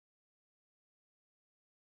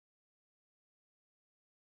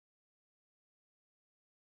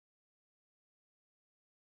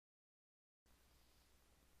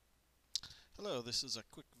Hello, this is a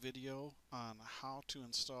quick video on how to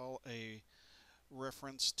install a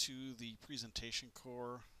reference to the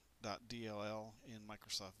presentationcore.dll in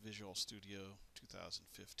Microsoft Visual Studio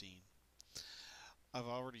 2015. I've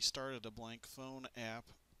already started a blank phone app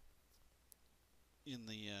in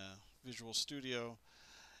the Visual Studio.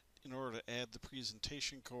 In order to add the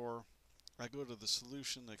presentation core, I go to the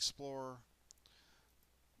Solution Explorer,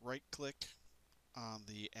 right click on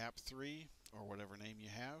the App 3 or whatever name you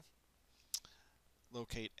have,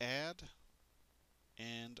 locate Add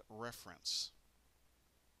and Reference.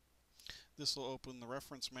 This will open the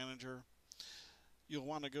reference manager. You'll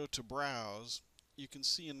want to go to Browse. You can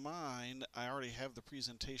see in mine I already have the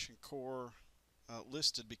presentation core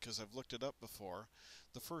listed because I've looked it up before.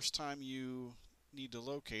 The first time you need to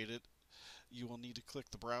locate it, you will need to click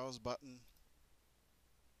the Browse button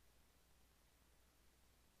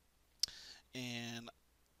and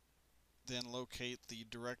then locate the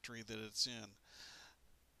directory that it's in.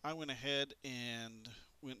 I went ahead and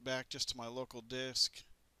went back just to my local disk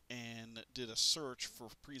and did a search for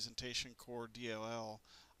Presentation Core DLL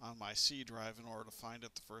on my C drive in order to find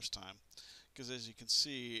it the first time, because as you can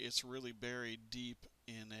see it's really buried deep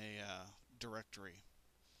in a directory.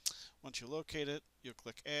 Once you locate it, you'll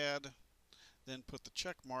click Add, then put the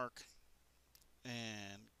check mark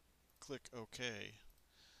and click OK.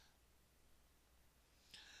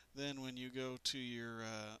 Then when you go to your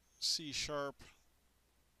C#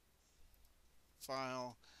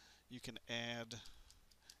 file, you can add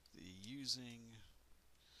the using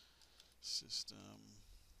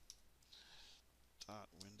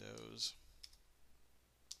system.windows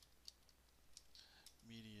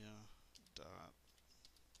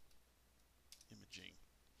media.imaging.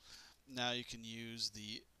 Now you can use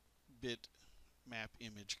the bitmap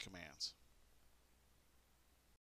image commands.